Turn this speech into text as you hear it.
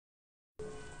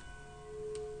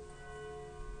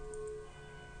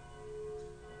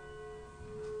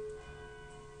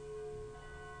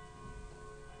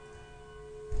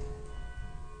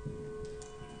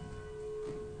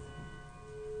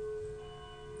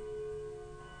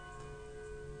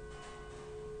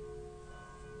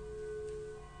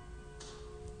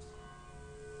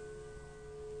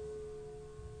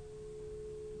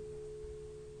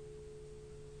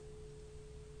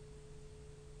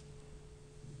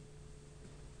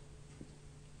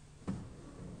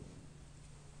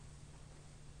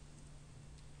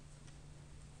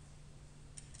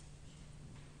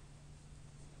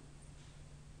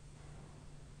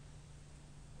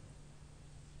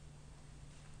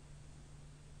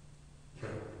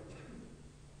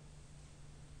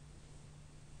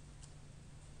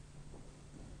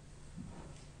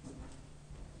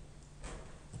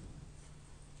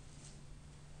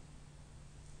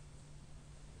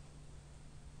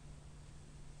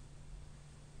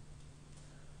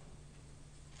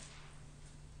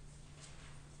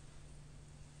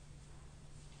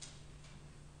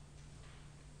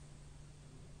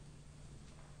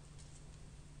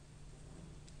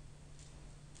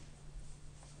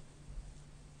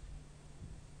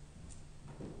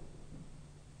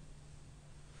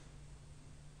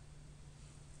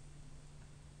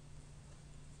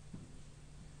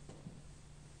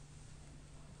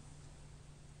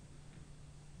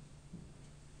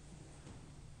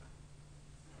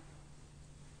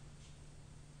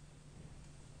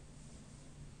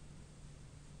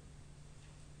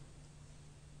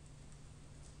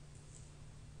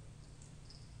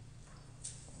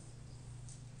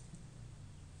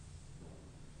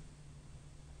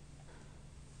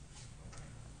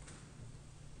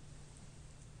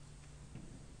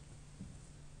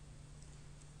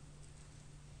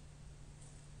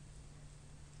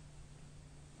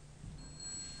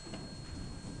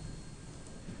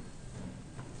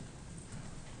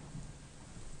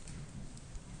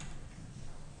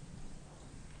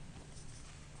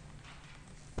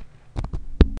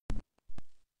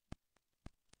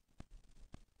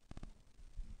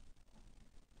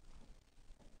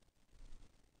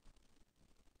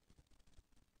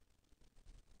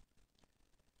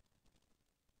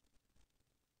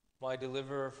My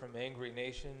deliverer from angry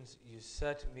nations, you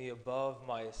set me above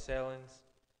my assailants.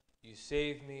 You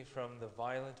save me from the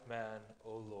violent man,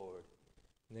 O Lord.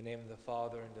 In the name of the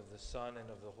Father, and of the Son, and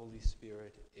of the Holy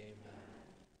Spirit, amen.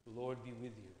 The Lord be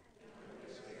with you.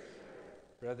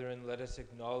 Brethren, let us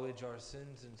acknowledge our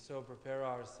sins and so prepare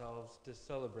ourselves to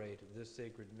celebrate the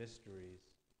sacred mysteries.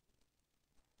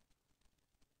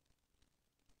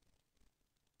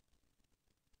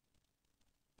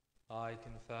 I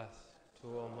confess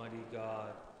to Almighty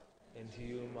God and to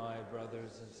you, my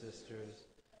brothers and sisters,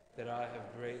 that I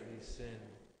have greatly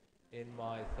sinned in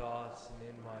my thoughts and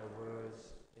in my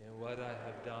words, in what I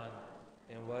have done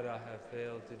and what I have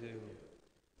failed to do,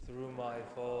 through my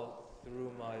fault,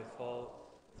 through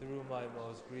my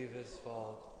most grievous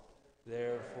fault.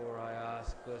 Therefore I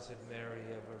ask Blessed Mary,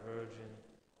 ever Virgin,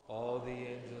 all the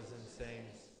angels and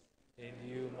saints, and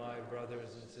you, my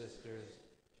brothers and sisters,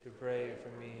 to pray for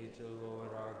me to the Lord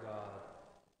our God.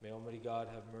 May Almighty God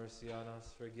have mercy on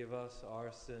us, forgive us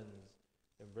our sins,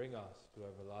 and bring us to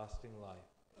everlasting life.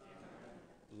 Amen.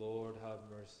 Lord, have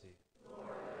mercy. Lord,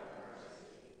 have mercy.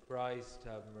 Christ,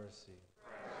 have mercy.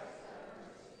 Christ, have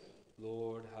mercy.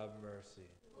 Lord, have mercy.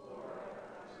 Lord,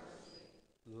 have mercy.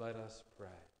 Let us pray.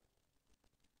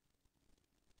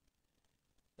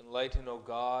 Enlighten, O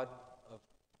God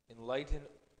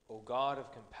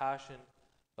of compassion,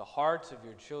 the hearts of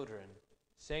your children,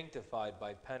 sanctified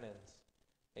by penance,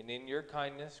 and in your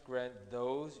kindness grant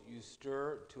those you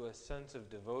stir to a sense of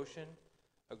devotion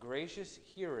a gracious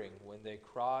hearing when they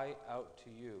cry out to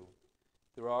you.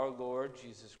 Through our Lord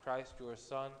Jesus Christ, your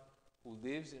Son, who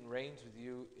lives and reigns with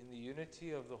you in the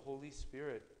unity of the Holy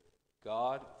Spirit,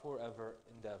 God, forever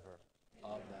and ever.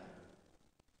 Amen.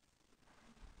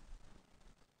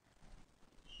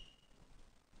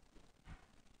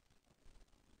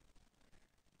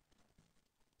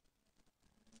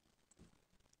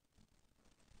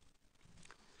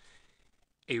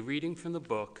 A reading from the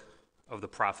book of the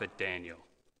prophet Daniel.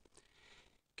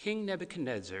 King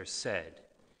Nebuchadnezzar said,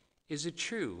 "Is it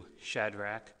true,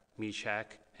 Shadrach,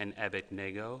 Meshach, and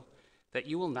Abednego, that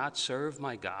you will not serve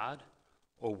my God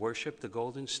or worship the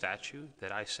golden statue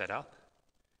that I set up?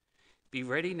 Be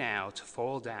ready now to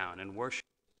fall down and worship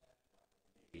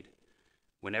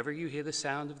whenever you hear the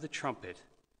sound of the trumpet,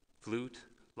 flute,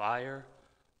 lyre,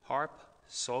 harp,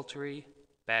 psaltery,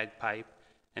 bagpipe,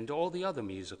 and all the other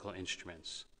musical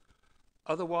instruments.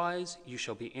 Otherwise, you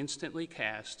shall be instantly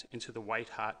cast into the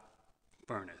white-hot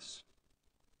furnace.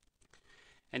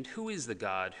 And who is the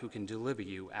God who can deliver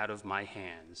you out of my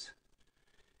hands?"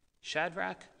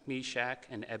 Shadrach, Meshach,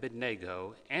 and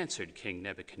Abednego answered King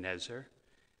Nebuchadnezzar,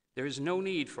 "There is no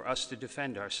need for us to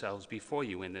defend ourselves before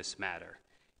you in this matter.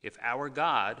 If our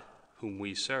God, whom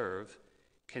we serve,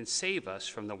 can save us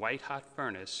from the white-hot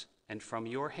furnace and from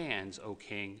your hands, O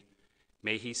king,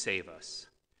 may he save us.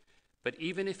 But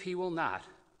even if he will not,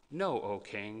 know, O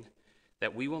king,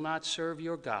 that we will not serve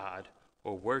your God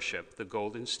or worship the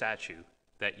golden statue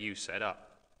that you set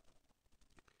up."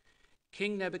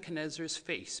 King Nebuchadnezzar's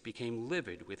face became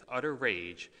livid with utter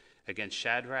rage against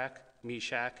Shadrach,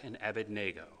 Meshach, and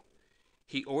Abednego.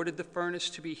 He ordered the furnace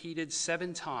to be heated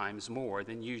 7 times more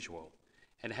than usual,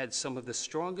 and had some of the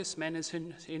strongest men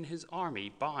in his army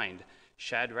bind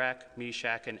Shadrach,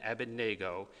 Meshach, and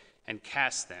Abednego and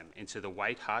cast them into the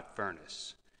white-hot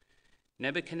furnace.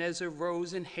 Nebuchadnezzar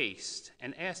rose in haste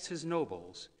and asked his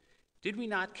nobles, "Did we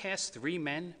not cast 3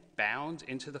 men bound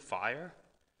into the fire?"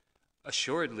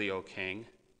 "Assuredly, O king,"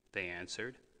 they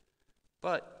answered.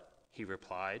 "But," he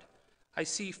replied, "I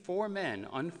see 4 men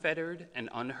unfettered and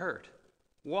unhurt,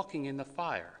 walking in the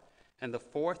fire, and the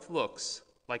 4th looks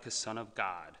like a son of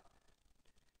God."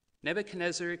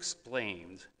 Nebuchadnezzar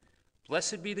exclaimed,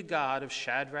 "Blessed be the God of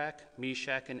Shadrach,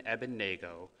 Meshach, and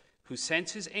Abednego, who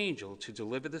sent his angel to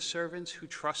deliver the servants who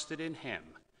trusted in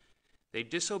him. They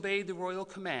disobeyed the royal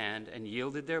command and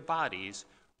yielded their bodies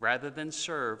rather than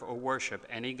serve or worship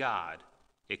any god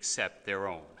except their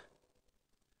own."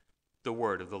 The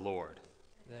word of the Lord.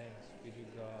 Thanks be to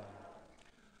God.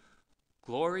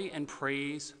 Glory and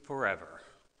praise forever.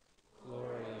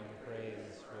 Glory and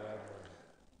praise forever.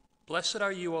 Blessed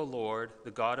are you, O Lord,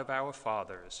 the God of our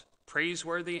fathers,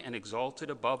 praiseworthy and exalted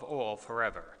above all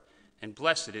forever. And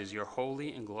blessed is your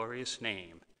holy and glorious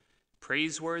name,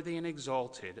 praiseworthy and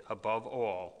exalted above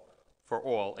all for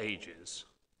all ages.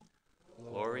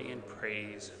 Glory and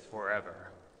praise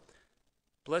forever.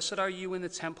 Blessed are you in the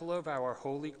temple of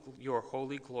your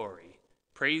holy glory,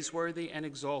 praiseworthy and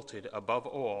exalted above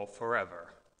all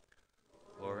forever.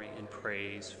 Glory and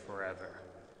praise forever.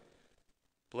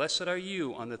 Blessed are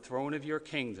you on the throne of your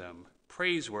kingdom,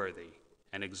 praiseworthy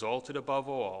and exalted above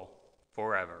all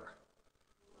forever.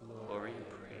 Glory and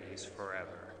praise praise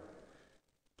forever.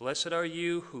 Blessed are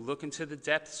you who look into the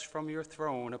depths from your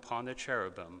throne upon the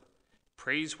cherubim,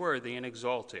 praiseworthy and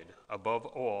exalted above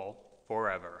all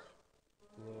forever.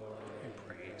 Glory and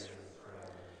praise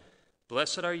forever.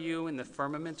 Blessed are you in the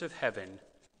firmament of heaven,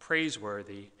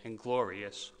 praiseworthy and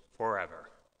glorious forever.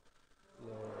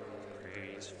 Glory and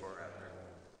praise forever.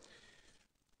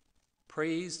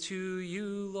 Praise to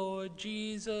you, Lord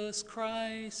Jesus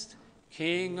Christ,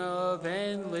 King of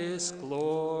endless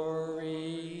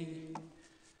glory.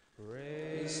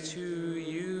 Praise to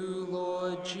you,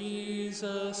 Lord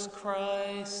Jesus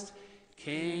Christ,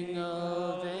 King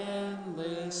of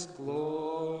endless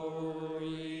glory.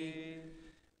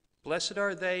 Blessed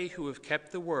are they who have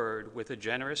kept the word with a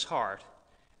generous heart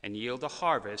and yield a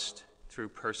harvest through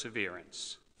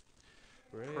perseverance.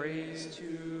 Praise to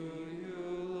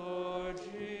you, Lord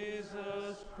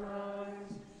Jesus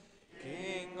Christ,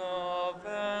 King of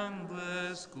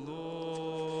endless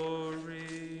glory.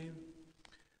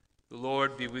 The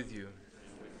Lord be with you.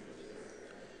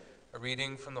 A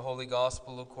reading from the Holy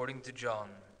Gospel according to John.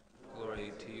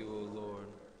 Glory to you, O Lord.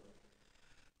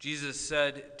 Jesus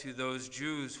said to those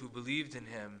Jews who believed in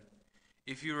him,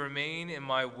 "If you remain in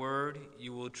my word,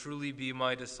 you will truly be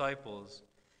my disciples,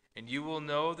 and you will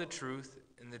know the truth,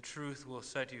 and the truth will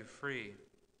set you free."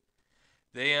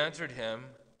 They answered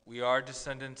him, "We are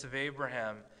descendants of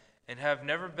Abraham and have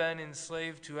never been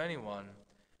enslaved to anyone.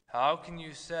 How can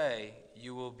you say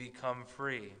you will become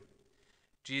free?"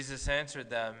 Jesus answered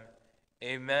them,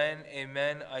 "Amen,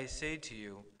 amen, I say to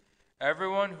you,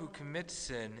 everyone who commits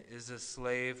sin is a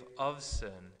slave of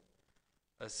sin.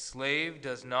 A slave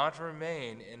does not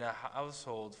remain in a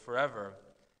household forever,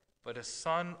 but a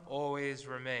son always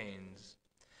remains.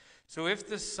 So if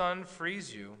the Son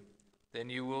frees you, then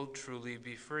you will truly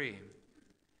be free.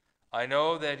 I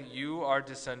know that you are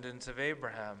descendants of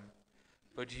Abraham,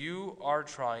 but you are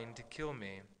trying to kill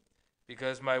me,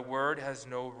 because my word has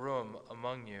no room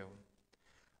among you.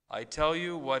 I tell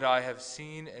you what I have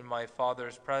seen in my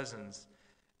Father's presence,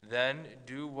 then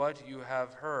do what you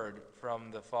have heard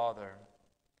from the Father."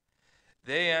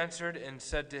 They answered and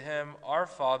said to him, "Our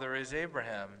father is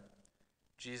Abraham."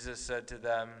 Jesus said to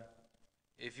them,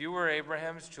 "If you were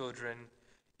Abraham's children,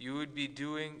 you would be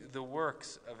doing the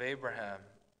works of Abraham.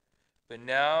 But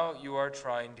now you are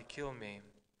trying to kill me,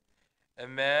 a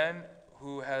man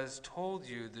who has told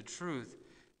you the truth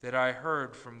that I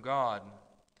heard from God.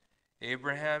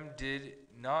 Abraham did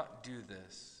not do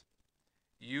this.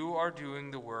 You are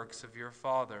doing the works of your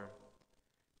father."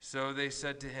 So they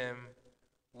said to him,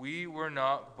 "We were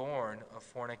not born of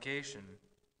fornication.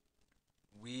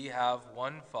 We have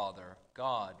one Father,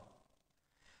 God."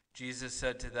 Jesus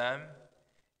said to them,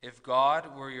 "If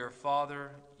God were your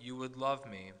Father, you would love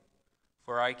me,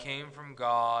 for I came from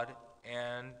God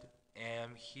and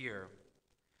am here.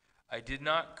 I did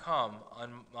not come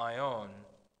on my own,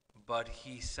 but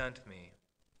he sent me."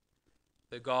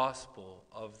 The Gospel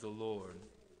of the Lord.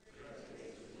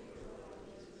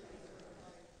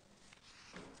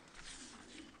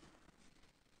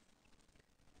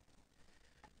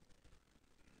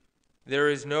 There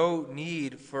is no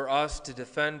need for us to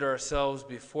defend ourselves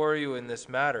before you in this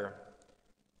matter.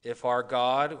 If our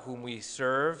God, whom we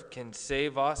serve, can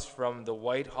save us from the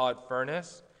white-hot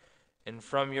furnace and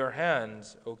from your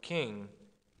hands, O King,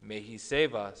 may he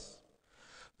save us.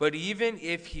 But even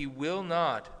if he will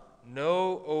not,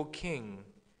 know, O King,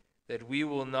 that we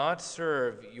will not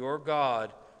serve your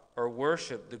God or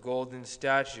worship the golden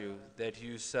statue that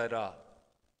you set up."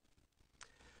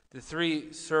 The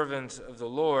three servants of the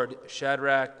Lord,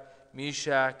 Shadrach,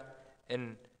 Meshach,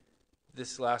 and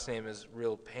this last name is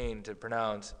real pain to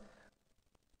pronounce,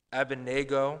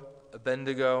 Abednego,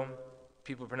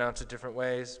 people pronounce it different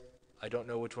ways. I don't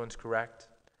know which one's correct.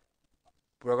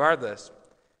 Regardless,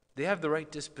 they have the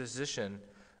right disposition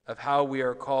of how we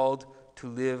are called to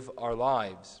live our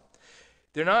lives.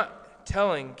 They're not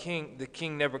telling the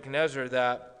King Nebuchadnezzar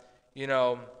that,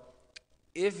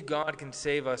 if God can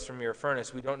save us from your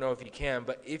furnace, we don't know if he can,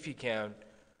 but if he can,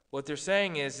 what they're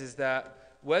saying is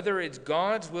that whether it's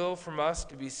God's will from us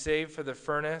to be saved for the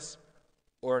furnace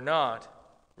or not,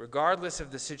 regardless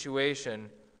of the situation,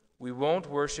 we won't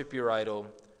worship your idol.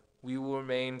 We will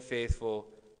remain faithful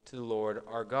to the Lord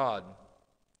our God.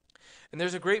 And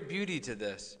there's a great beauty to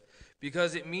this,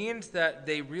 because it means that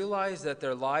they realize that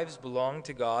their lives belong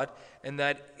to God, and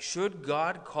that should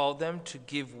God call them to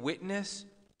give witness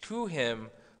to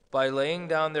him by laying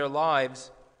down their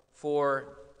lives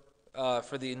for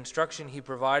the instruction he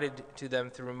provided to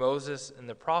them through Moses and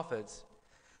the prophets,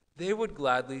 they would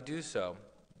gladly do so.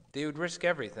 They would risk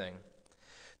everything.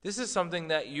 This is something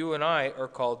that you and I are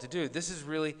called to do. This is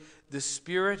really the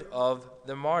spirit of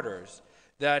the martyrs,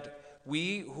 that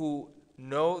we who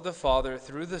know the Father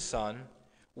through the Son,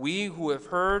 we who have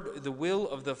heard the will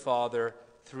of the Father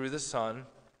through the Son,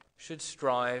 should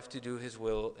strive to do his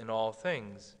will in all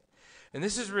things. And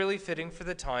this is really fitting for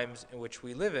the times in which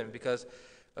we live in, because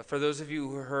for those of you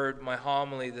who heard my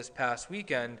homily this past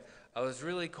weekend, I was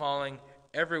really calling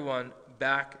everyone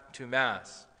back to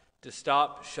Mass, to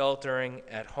stop sheltering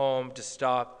at home, to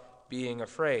stop being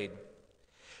afraid.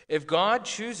 If God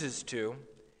chooses to,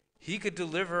 he could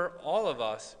deliver all of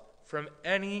us from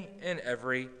any and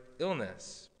every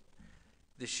illness.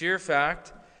 The sheer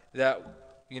fact that,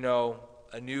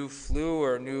 a new flu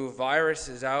or a new virus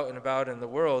is out and about in the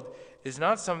world is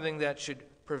not something that should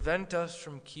prevent us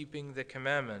from keeping the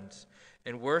commandments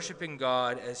and worshiping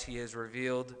God as he has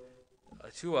revealed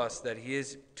to us that he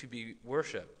is to be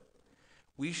worshipped.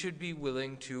 We should be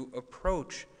willing to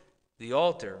approach the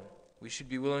altar. We should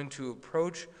be willing to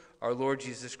approach our Lord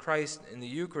Jesus Christ in the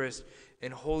Eucharist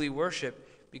in holy worship,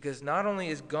 because not only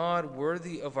is God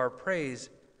worthy of our praise,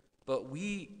 but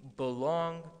we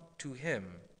belong to him.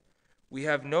 We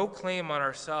have no claim on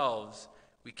ourselves.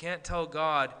 We can't tell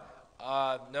God,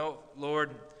 no,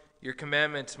 Lord, your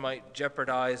commandments might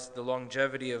jeopardize the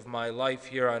longevity of my life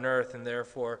here on earth, and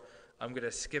therefore I'm going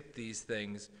to skip these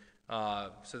things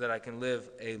so that I can live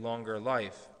a longer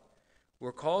life.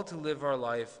 We're called to live our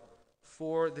life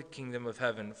for the kingdom of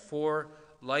heaven, for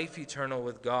life eternal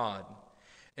with God.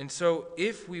 And so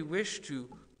if we wish to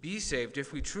be saved,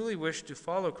 if we truly wish to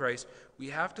follow Christ, we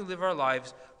have to live our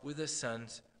lives with a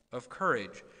sense of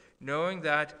courage, knowing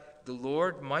that the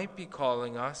Lord might be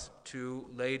calling us to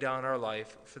lay down our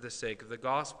life for the sake of the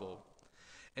gospel.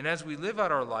 And as we live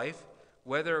out our life,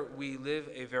 whether we live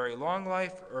a very long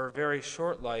life or a very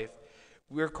short life,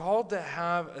 we're called to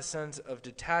have a sense of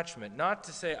detachment, not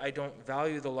to say I don't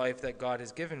value the life that God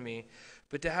has given me,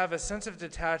 but to have a sense of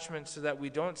detachment so that we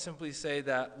don't simply say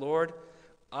that, Lord,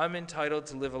 I'm entitled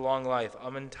to live a long life.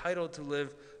 I'm entitled to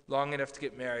live long enough to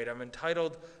get married. I'm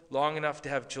entitled long enough to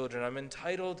have children. I'm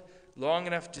entitled long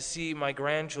enough to see my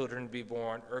grandchildren be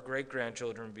born or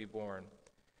great-grandchildren be born.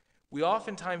 We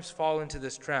oftentimes fall into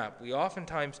this trap. We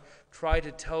oftentimes try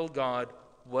to tell God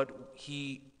what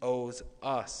he owes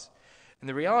us. And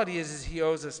the reality is he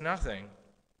owes us nothing,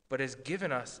 but has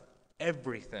given us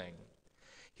everything.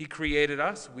 He created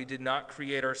us. We did not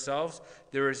create ourselves.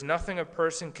 There is nothing a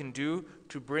person can do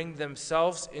to bring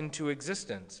themselves into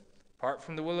existence. Apart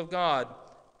from the will of God,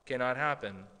 cannot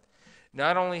happen.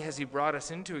 Not only has he brought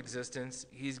us into existence,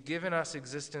 he's given us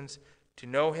existence to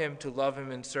know him, to love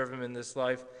him, and serve him in this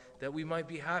life, that we might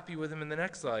be happy with him in the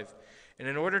next life. And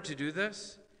in order to do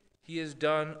this, he has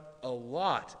done a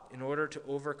lot in order to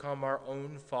overcome our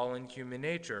own fallen human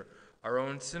nature, our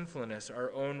own sinfulness,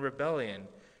 our own rebellion.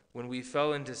 When we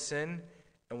fell into sin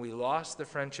and we lost the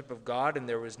friendship of God and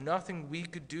there was nothing we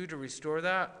could do to restore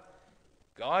that,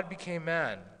 God became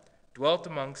man, dwelt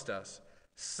amongst us,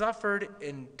 suffered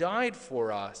and died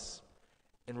for us,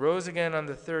 and rose again on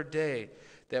the third day,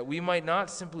 that we might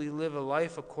not simply live a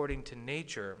life according to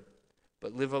nature,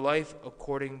 but live a life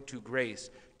according to grace,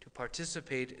 to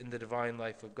participate in the divine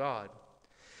life of God.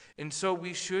 And so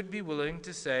we should be willing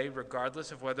to say,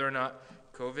 regardless of whether or not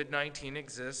COVID-19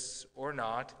 exists or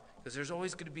not, because there's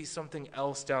always going to be something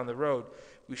else down the road,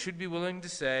 we should be willing to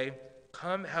say,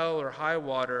 come hell or high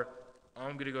water,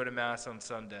 I'm going to go to Mass on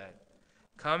Sunday.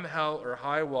 Come hell or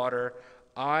high water,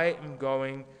 I am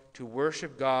going to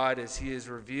worship God as he is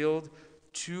revealed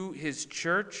to his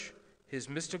church, his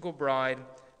mystical bride,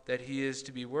 that he is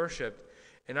to be worshipped.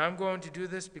 And I'm going to do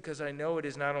this because I know it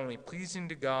is not only pleasing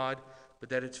to God, but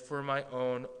that it's for my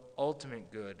own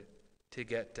ultimate good to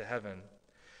get to heaven.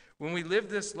 When we live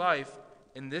this life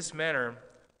in this manner,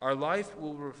 our life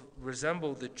will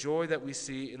resemble the joy that we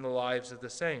see in the lives of the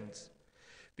saints.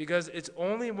 Because it's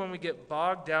only when we get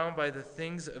bogged down by the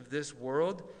things of this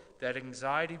world that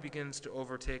anxiety begins to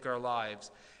overtake our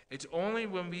lives. It's only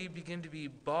when we begin to be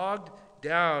bogged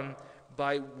down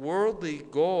by worldly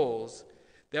goals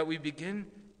that we begin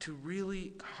to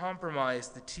really compromise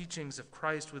the teachings of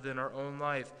Christ within our own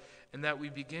life, and that we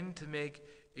begin to make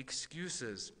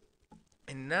excuses.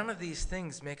 And none of these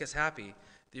things make us happy.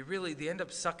 They end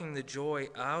up sucking the joy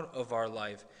out of our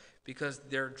life because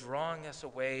they're drawing us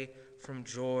away from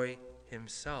joy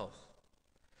himself.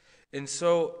 And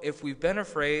so if we've been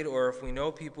afraid, or if we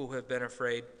know people who have been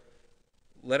afraid,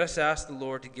 let us ask the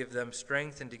Lord to give them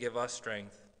strength and to give us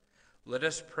strength. Let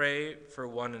us pray for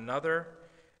one another,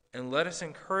 and let us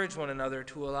encourage one another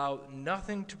to allow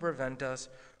nothing to prevent us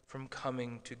from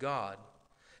coming to God.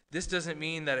 This doesn't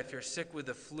mean that if you're sick with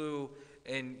the flu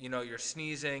and you're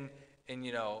sneezing and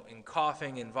and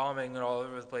coughing and vomiting and all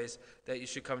over the place that you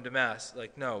should come to Mass.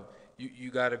 Like, no,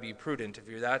 you got to be prudent. If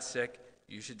you're that sick,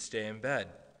 you should stay in bed.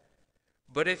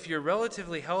 But if you're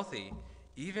relatively healthy,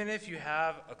 even if you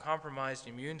have a compromised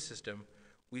immune system,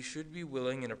 we should be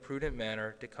willing in a prudent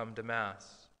manner to come to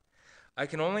Mass. I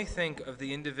can only think of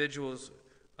the individuals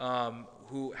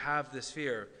who have this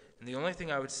fear, and the only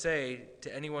thing I would say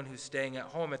to anyone who's staying at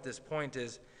home at this point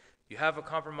is, you have a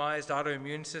compromised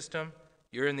autoimmune system,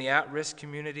 you're in the at-risk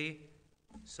community,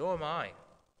 so am I,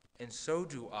 and so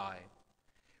do I.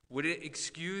 Would it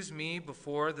excuse me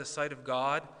before the sight of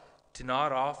God to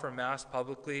not offer Mass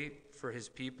publicly for his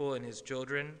people and his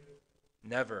children?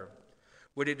 Never.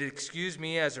 Would it excuse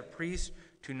me as a priest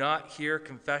to not hear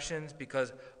confessions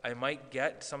because I might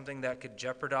get something that could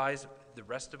jeopardize the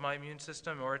rest of my immune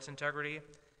system or its integrity?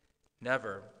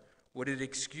 Never. Would it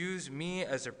excuse me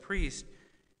as a priest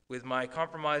with my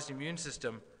compromised immune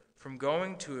system from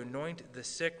going to anoint the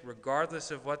sick regardless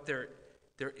of what their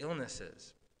illness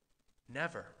is?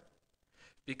 Never.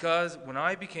 Because when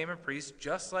I became a priest,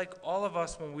 just like all of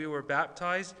us when we were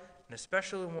baptized, and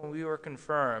especially when we were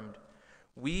confirmed,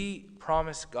 we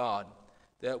promised God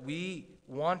that we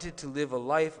wanted to live a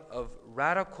life of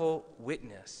radical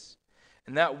witness.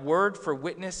 And that word for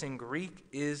witness in Greek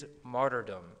is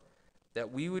martyrdom,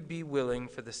 that we would be willing,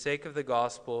 for the sake of the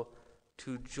gospel,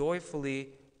 to joyfully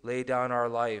lay down our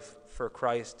life for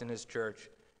Christ and his church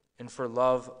and for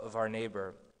love of our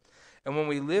neighbor. And when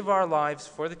we live our lives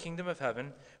for the kingdom of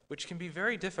heaven, which can be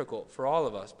very difficult for all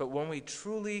of us, but when we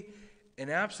truly and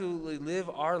absolutely live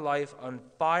our life on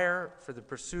fire for the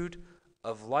pursuit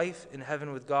of life in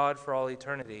heaven with God for all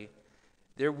eternity,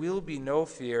 there will be no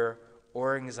fear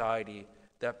or anxiety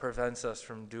that prevents us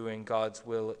from doing God's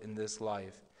will in this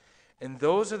life. And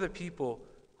those are the people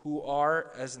who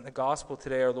are, as in the gospel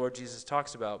today our Lord Jesus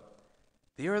talks about,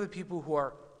 they are the people who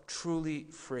are truly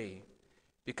free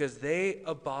because they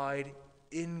abide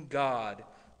in God,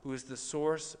 who is the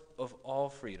source of all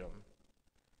freedom.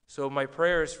 So my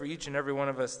prayer is for each and every one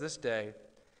of us this day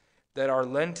that our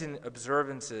Lenten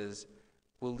observances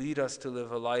will lead us to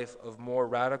live a life of more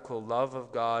radical love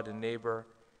of God and neighbor,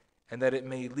 and that it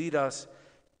may lead us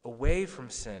away from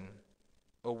sin,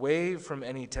 away from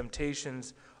any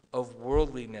temptations of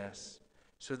worldliness,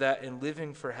 so that in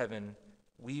living for heaven,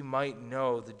 we might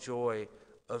know the joy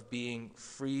of being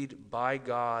freed by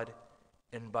God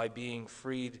and by being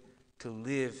freed to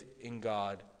live in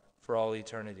God for all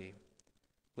eternity.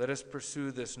 Let us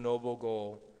pursue this noble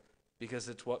goal because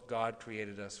it's what God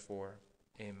created us for.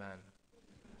 Amen.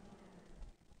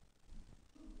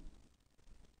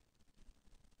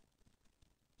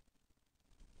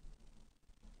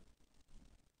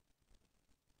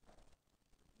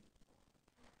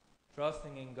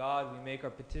 Trusting in God, we make our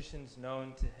petitions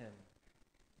known to him.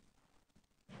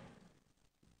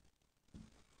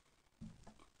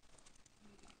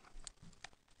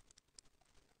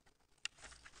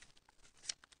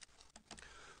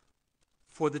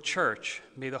 For the Church,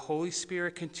 may the Holy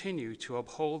Spirit continue to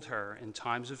uphold her in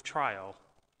times of trial.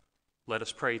 Let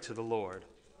us pray to the Lord.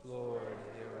 Lord,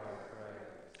 hear our prayer.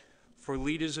 For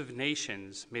leaders of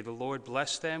nations, may the Lord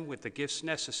bless them with the gifts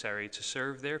necessary to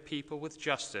serve their people with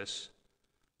justice.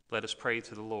 Let us pray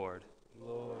to the Lord.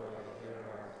 Lord, hear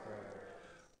our prayer.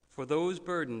 For those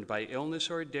burdened by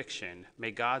illness or addiction, may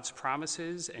God's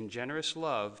promises and generous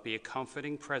love be a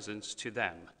comforting presence to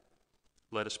them.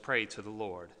 Let us pray to the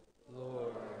Lord.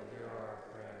 Lord, hear our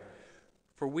prayer.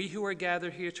 For we who are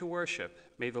gathered here to worship,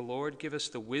 may the Lord give us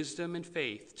the wisdom and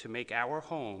faith to make our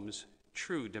homes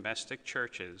true domestic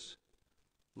churches.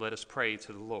 Let us pray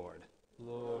to the Lord.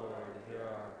 Lord, hear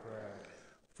our prayer.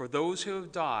 For those who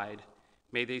have died,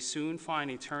 may they soon find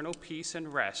eternal peace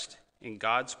and rest in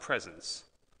God's presence.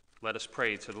 Let us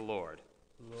pray to the Lord.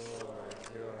 Lord,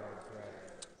 hear our prayer.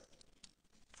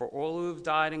 For all who have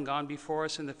died and gone before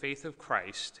us in the faith of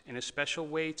Christ, in a special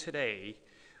way today,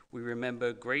 we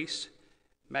remember Grace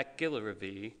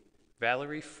McGillivray,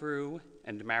 Valerie Frew,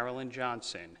 and Marilyn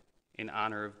Johnson, in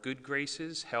honor of good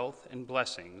graces, health, and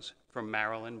blessings from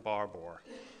Marilyn Barbour.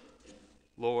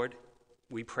 Lord,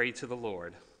 we pray to the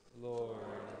Lord. Lord,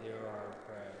 hear our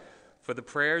prayer. For the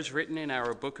prayers written in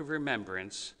our book of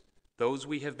remembrance, those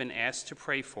we have been asked to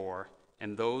pray for,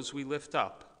 and those we lift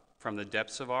up from the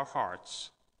depths of our hearts,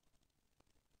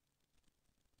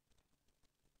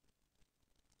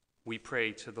 we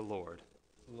pray to the Lord.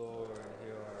 Lord,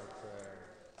 hear our prayer.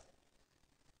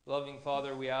 Loving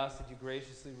Father, we ask that you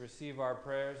graciously receive our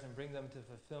prayers and bring them to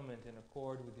fulfillment in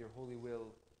accord with your holy will.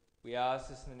 We ask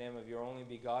this in the name of your only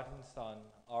begotten Son,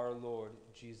 our Lord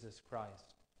Jesus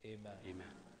Christ. Amen. Amen.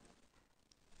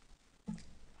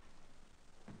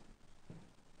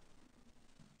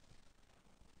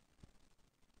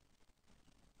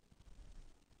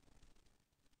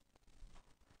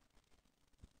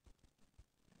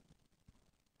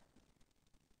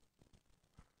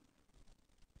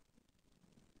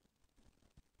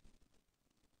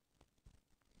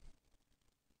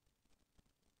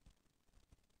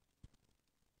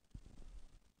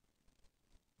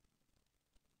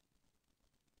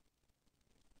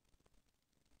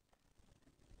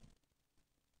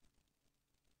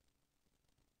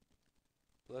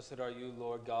 Blessed are you,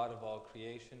 Lord God of all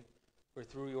creation, for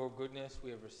through your goodness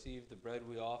we have received the bread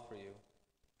we offer you.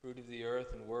 Fruit of the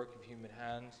earth and work of human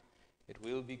hands, it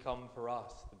will become for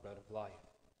us the bread of life.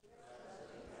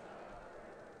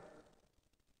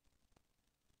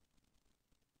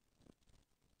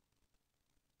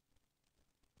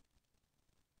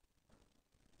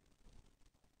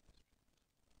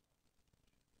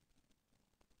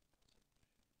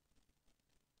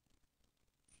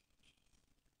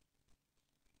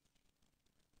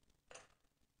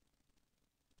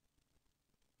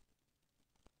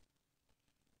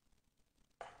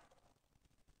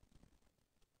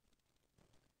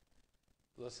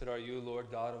 Blessed are you, Lord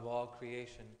God of all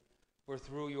creation, for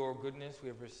through your goodness we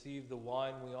have received the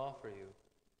wine we offer you.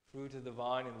 Fruit of the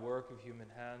vine and work of human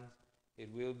hands,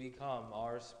 it will become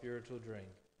our spiritual drink.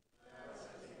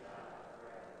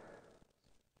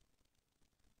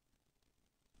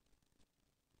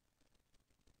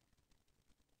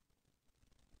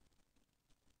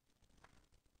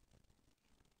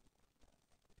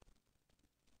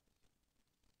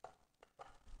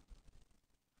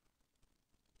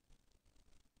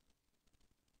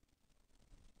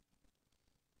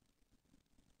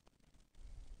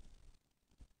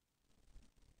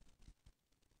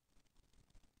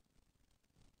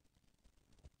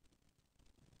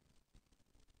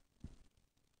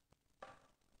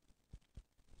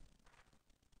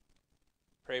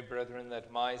 Pray, brethren,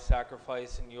 that my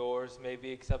sacrifice and yours may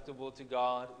be acceptable to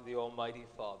God, the Almighty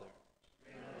Father.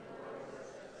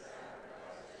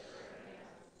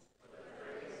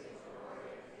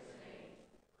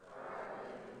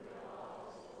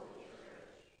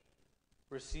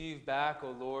 Receive back,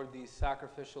 O Lord, these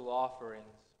sacrificial offerings,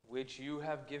 which you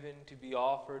have given to be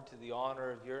offered to the honor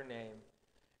of your name,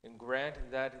 and grant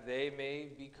that they may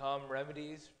become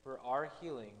remedies for our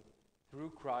healing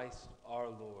through Christ our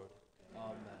Lord.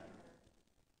 Amen.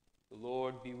 The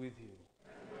Lord be with you.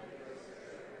 And with your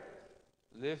spirit.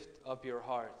 Lift up your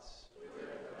hearts. We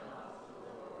lift them up to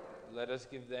the Lord. Let us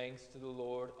give thanks to the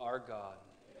Lord our God.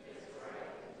 It is right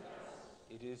and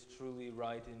just. It is truly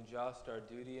right and just, our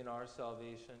duty and our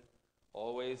salvation,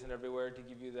 always and everywhere to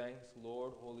give you thanks,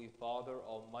 Lord, Holy Father,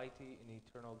 Almighty and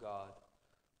eternal God.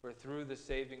 For through the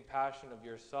saving passion of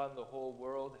your Son, the whole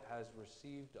world has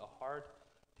received a heart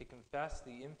to confess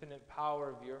the infinite power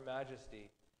of your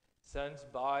majesty, since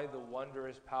by the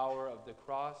wondrous power of the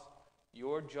cross,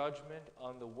 your judgment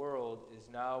on the world is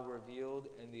now revealed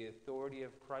in the authority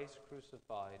of Christ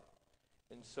crucified.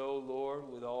 And so,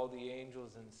 Lord, with all the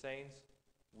angels and saints,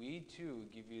 we too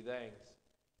give you thanks.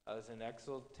 As an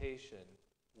exaltation,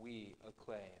 we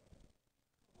acclaim.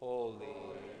 Holy,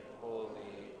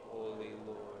 holy, holy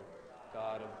Lord,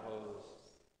 God of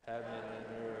hosts, heaven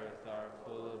and earth are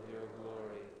full of your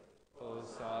glory.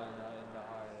 Hosanna in the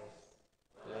highest.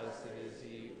 Blessed is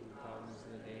he who comes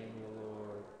in the name of the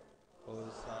Lord.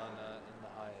 Hosanna in the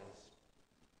highest.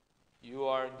 You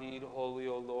are indeed holy,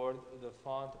 O Lord, the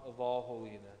font of all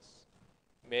holiness.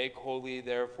 Make holy,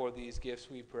 therefore, these gifts,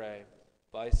 we pray,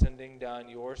 by sending down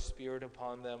your Spirit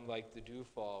upon them like the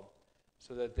dewfall,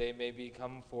 so that they may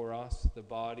become for us the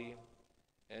body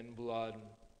and blood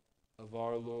of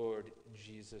our Lord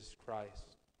Jesus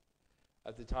Christ.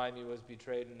 At the time he was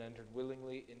betrayed and entered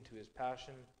willingly into his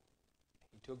passion,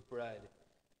 he took bread,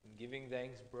 and giving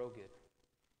thanks broke it,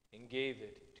 and gave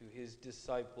it to his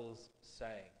disciples,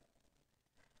 saying,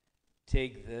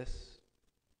 "Take this,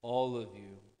 all of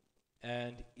you,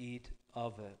 and eat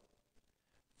of it.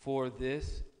 For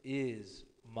this is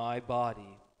my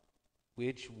body,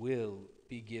 which will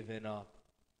be given up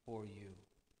for you."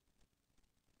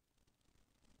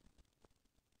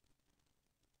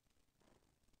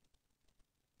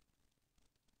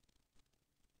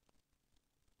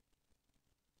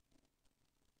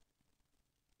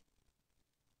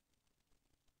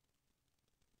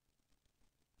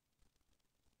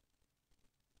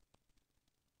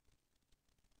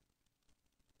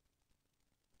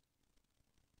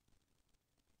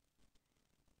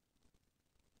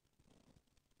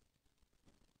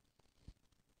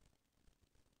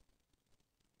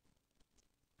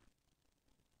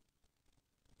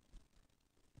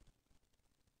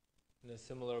 In a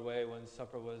similar way, when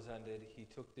supper was ended, he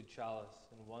took the chalice,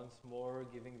 and once more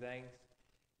giving thanks,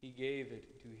 he gave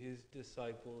it to his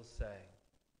disciples, saying,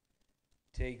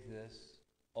 "Take this,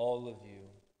 all of you,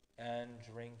 and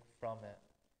drink from it.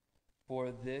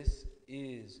 For this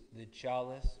is the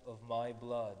chalice of my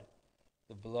blood,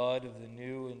 the blood of the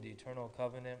new and eternal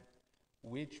covenant,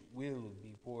 which will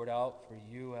be poured out for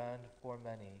you and for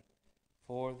many,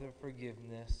 for the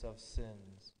forgiveness of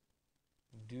sins.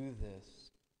 Do this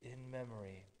in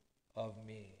memory of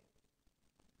me."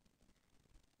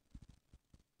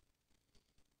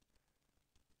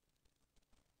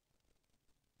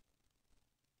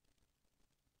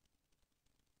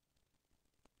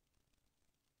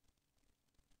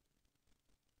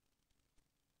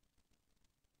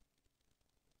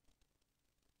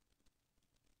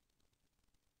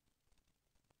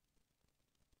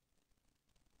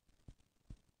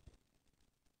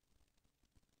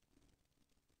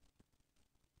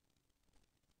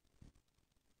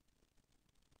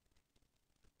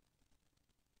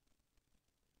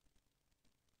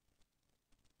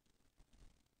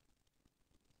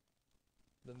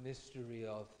 The mystery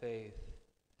of faith.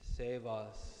 Save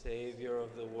us, Savior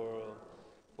of the world,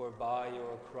 for by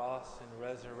your cross and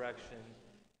resurrection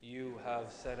you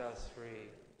have set us free.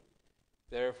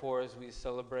 Therefore, as we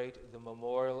celebrate the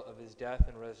memorial of his death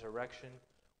and resurrection,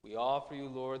 we offer you,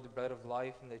 Lord, the bread of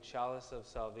life and the chalice of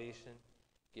salvation,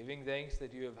 giving thanks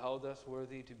that you have held us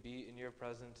worthy to be in your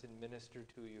presence and minister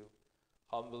to you.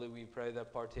 Humbly we pray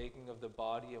that partaking of the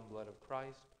body and blood of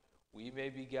Christ, we may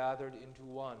be gathered into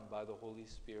one by the Holy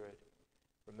Spirit.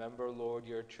 Remember, Lord,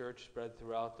 your church spread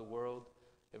throughout the world,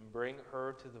 and bring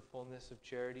her to the fullness of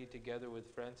charity together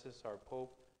with Francis, our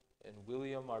Pope, and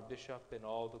William, our Bishop, and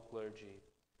all the clergy.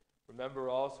 Remember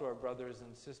also our brothers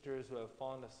and sisters who have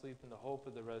fallen asleep in the hope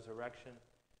of the resurrection,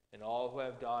 and all who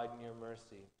have died in your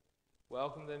mercy.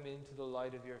 Welcome them into the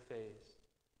light of your face.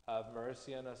 Have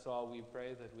mercy on us all, we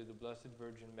pray, that with the Blessed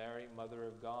Virgin Mary, Mother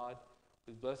of God,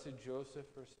 with blessed Joseph,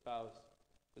 her spouse,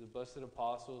 with the blessed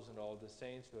apostles and all the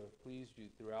saints who have pleased you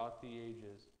throughout the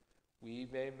ages, we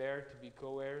may merit to be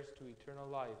co-heirs to eternal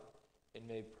life, and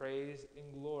may praise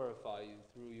and glorify you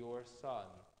through your Son,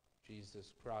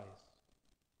 Jesus Christ.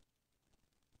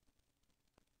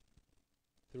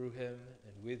 Through him,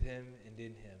 and with him, and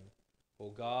in him,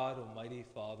 O God, Almighty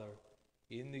Father,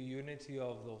 in the unity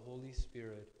of the Holy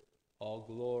Spirit, all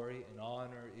glory and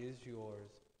honor is yours,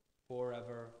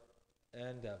 forever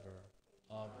and ever.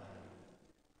 Amen.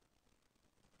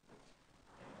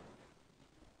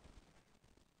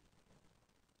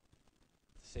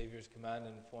 The Savior's command,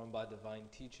 informed by divine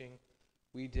teaching,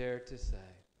 we dare to say,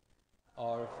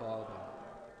 Our Father,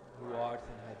 who art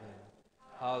in heaven,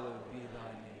 hallowed be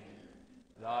thy name.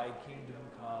 Thy kingdom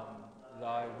come,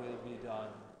 thy will be done,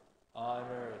 on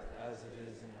earth as it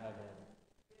is in heaven.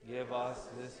 Give us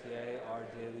this day our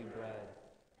daily bread,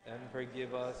 and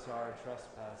forgive us our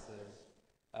trespasses,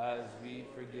 as we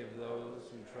forgive those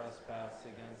who trespass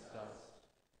against us.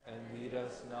 And lead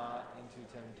us not into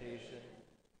temptation,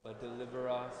 but deliver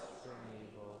us from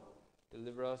evil.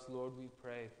 Deliver us, Lord, we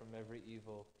pray, from every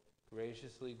evil.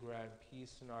 Graciously grant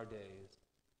peace in our days,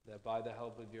 that by the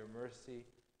help of your mercy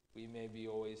we may be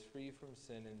always free from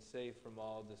sin and safe from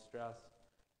all distress,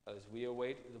 as we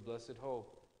await the blessed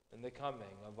hope and the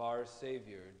coming of our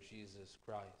Savior, Jesus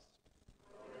Christ.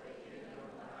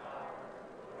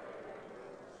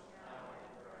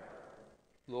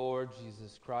 Lord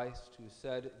Jesus Christ, who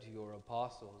said to your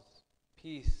apostles,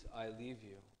 Peace I leave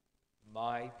you,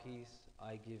 my peace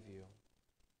I give you.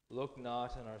 Look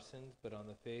not on our sins, but on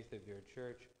the faith of your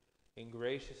church, and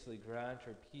graciously grant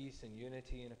her peace and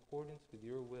unity in accordance with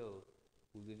your will,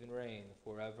 who live and reign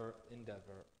forever and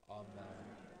ever. Amen.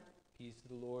 Peace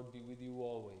of the Lord be with you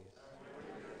always.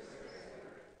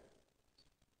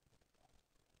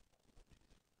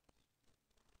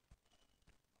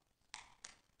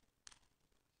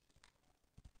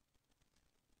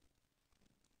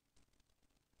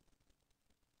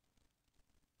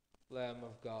 Lamb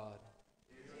of God.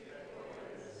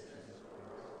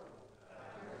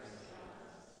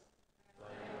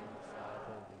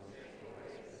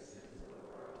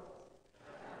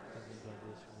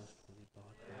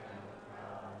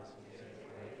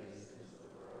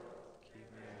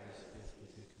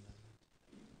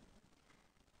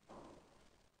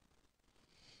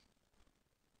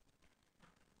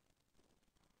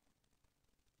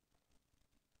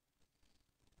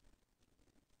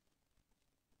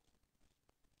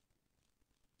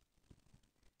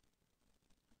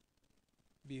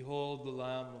 Behold the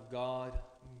Lamb of God,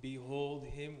 behold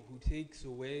him who takes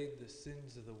away the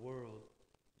sins of the world.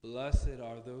 Blessed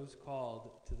are those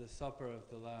called to the supper of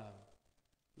the Lamb.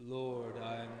 Lord,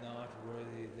 I am not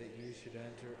worthy that you should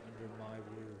enter under my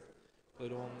roof,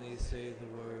 but only say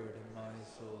the word, and my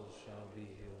soul shall be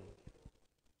healed.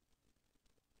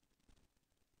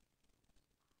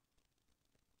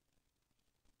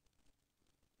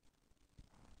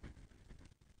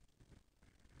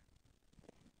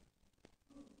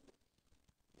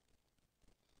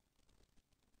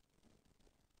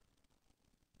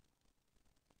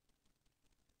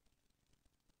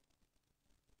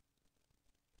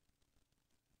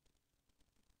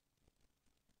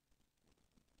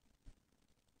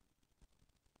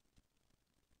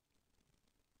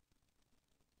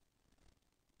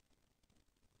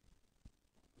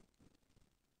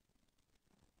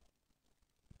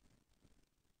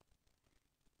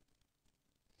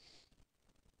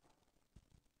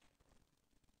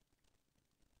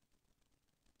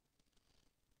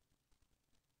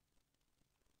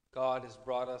 God has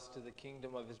brought us to the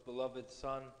kingdom of his beloved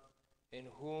Son, in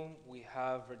whom we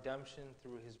have redemption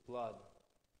through his blood,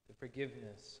 the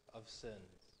forgiveness of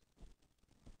sins.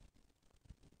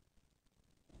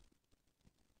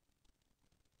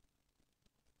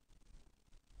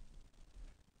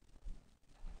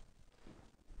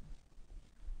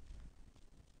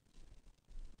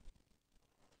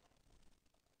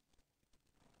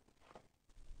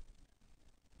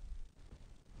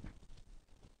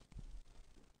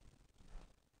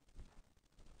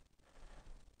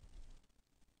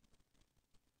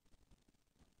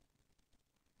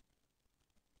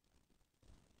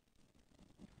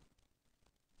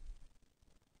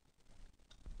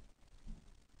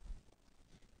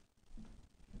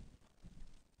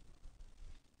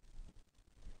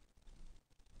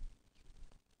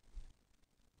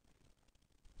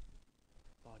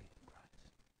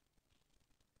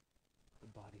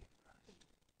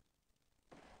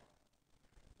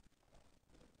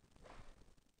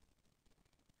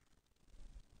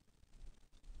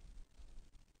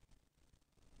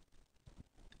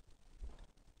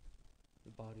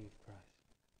 body of Christ.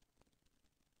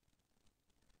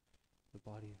 The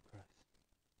body of Christ.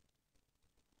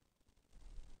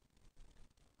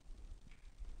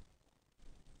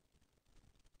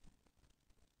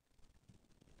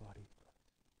 The body of Christ.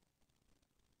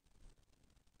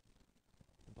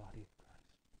 The body of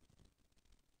Christ.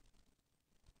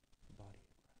 The body of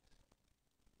Christ.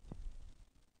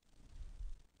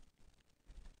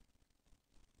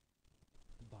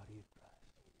 The body of Christ.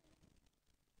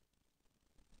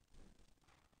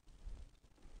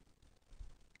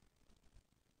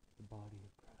 The body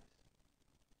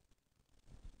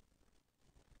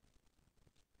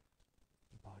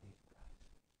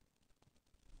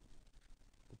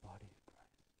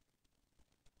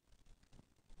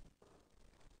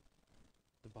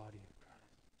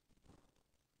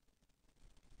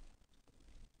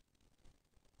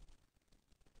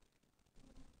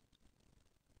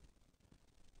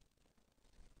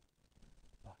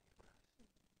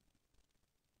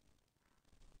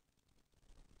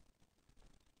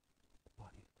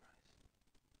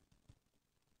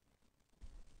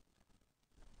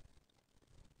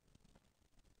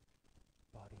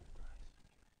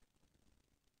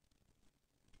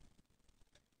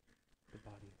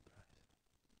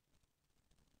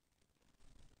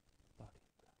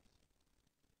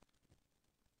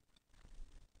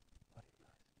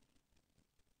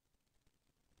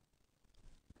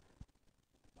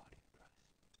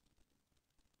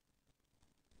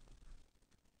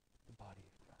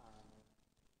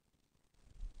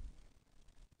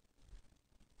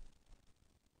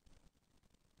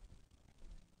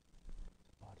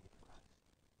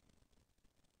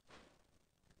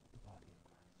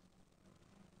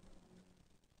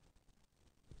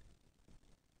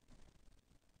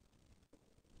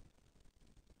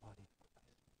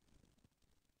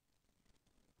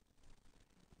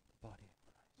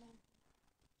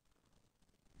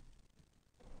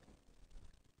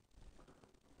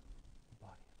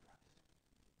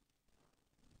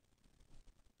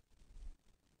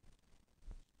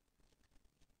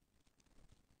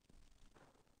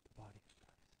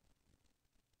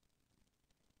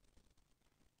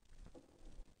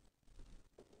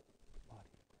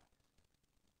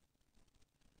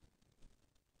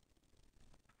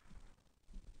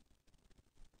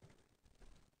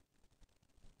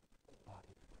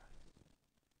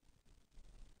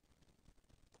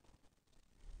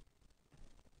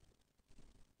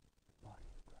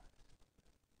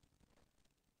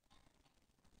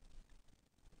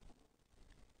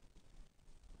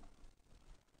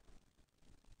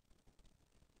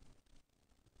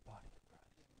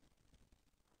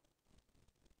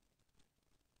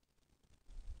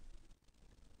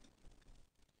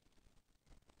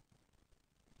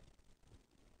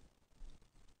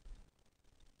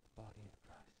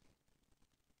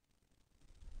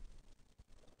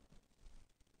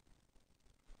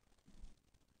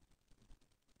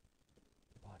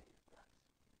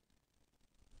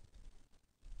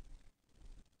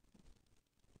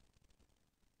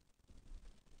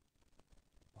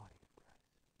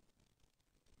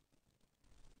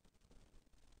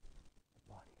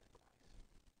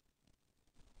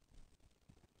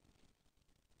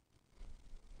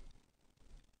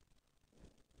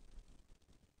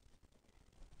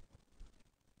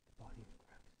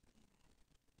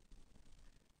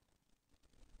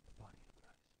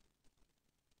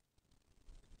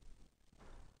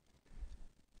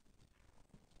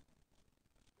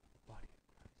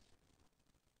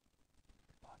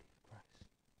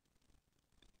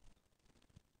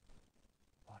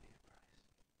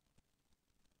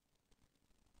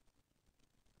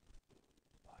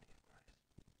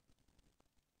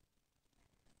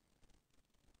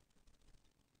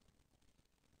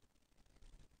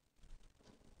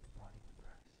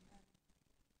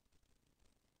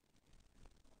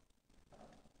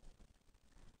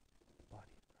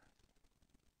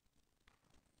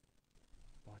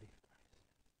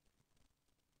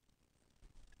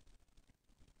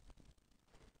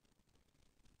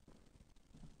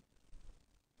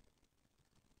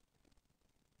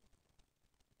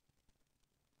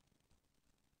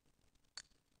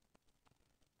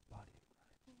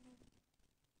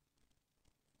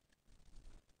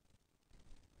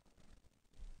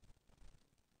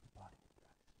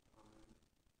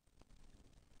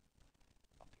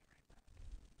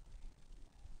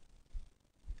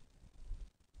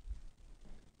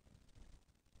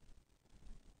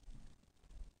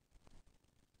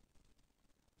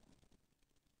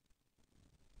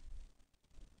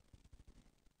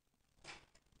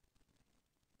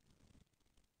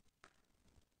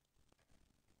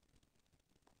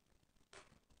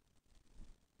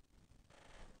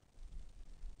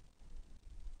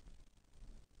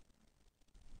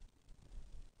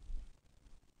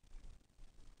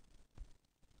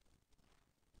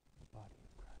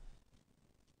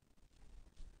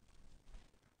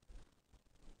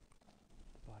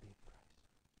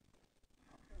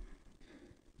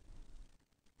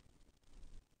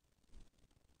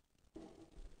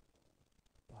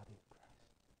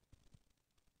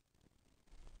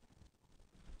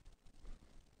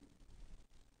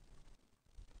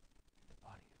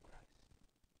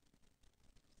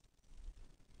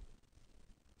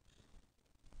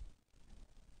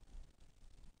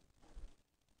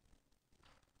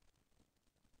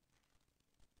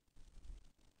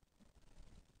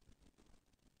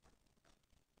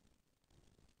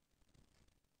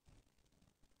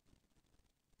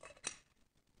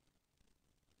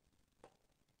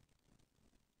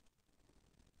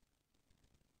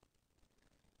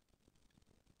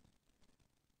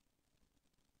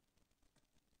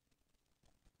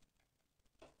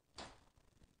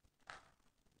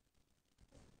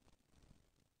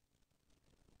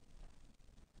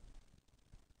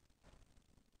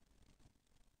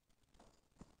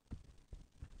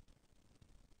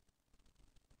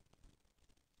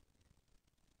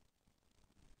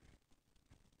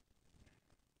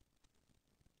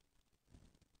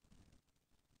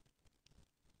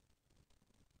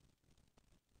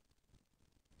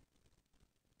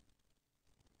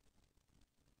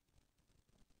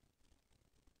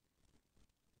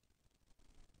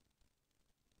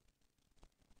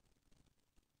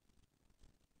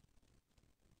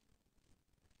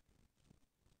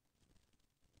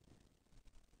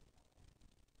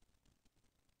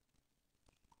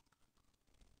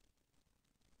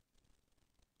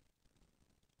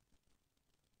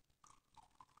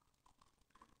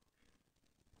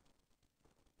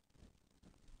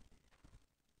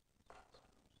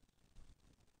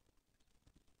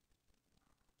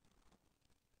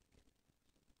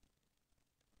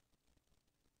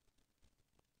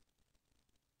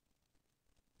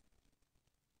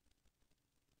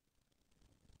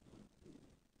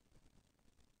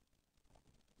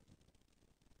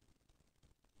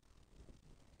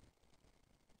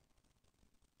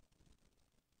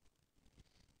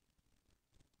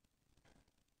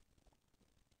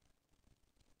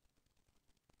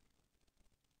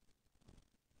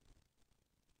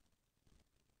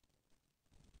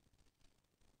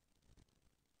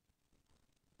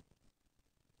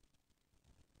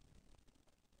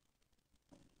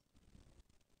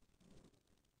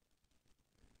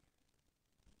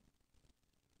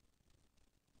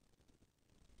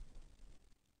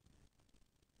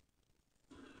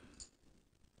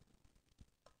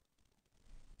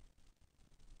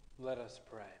Let us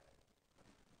pray.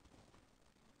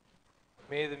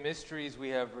 May the mysteries we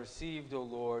have received, O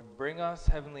Lord, bring us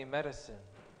heavenly medicine,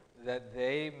 that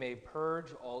they may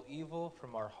purge all evil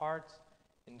from our hearts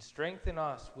and strengthen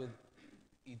us with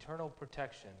eternal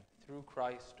protection through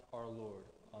Christ our Lord.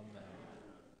 Amen.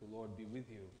 The Lord be with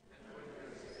you.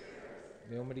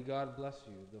 May Almighty God bless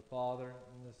you, the Father,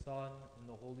 and the Son, and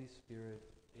the Holy Spirit.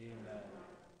 Amen.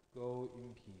 Go in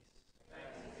peace.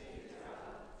 Thanks be to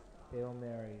God. Hail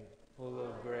Mary, full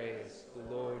of grace,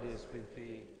 the Lord is with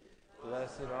thee.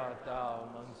 Blessed art thou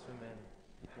amongst women,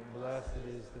 and blessed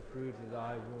is the fruit of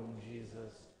thy womb,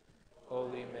 Jesus.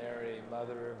 Holy Mary,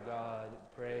 Mother of God,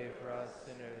 pray for us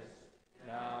sinners,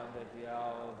 now and at the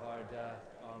hour of our death.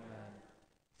 Amen.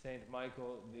 Saint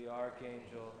Michael, the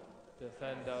Archangel,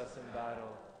 defend us in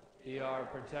battle. Be our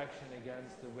protection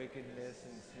against the wickedness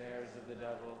and snares of the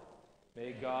devil.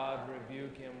 May God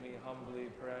rebuke him, we humbly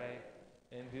pray.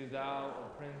 And do thou, O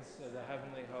Prince of the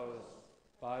heavenly host,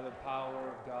 by the power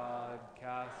of God,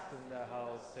 cast into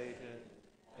hell Satan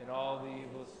and all the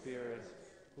evil spirits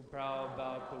who prowl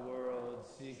about the world,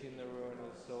 seeking the ruin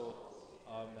of souls.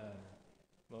 Amen.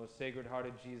 Most Sacred Heart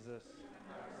of Jesus,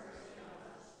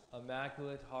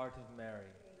 Immaculate Heart of Mary,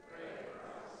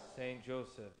 Saint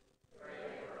Joseph,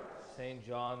 Saint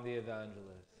John the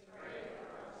Evangelist,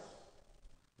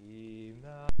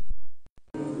 Emmanuel.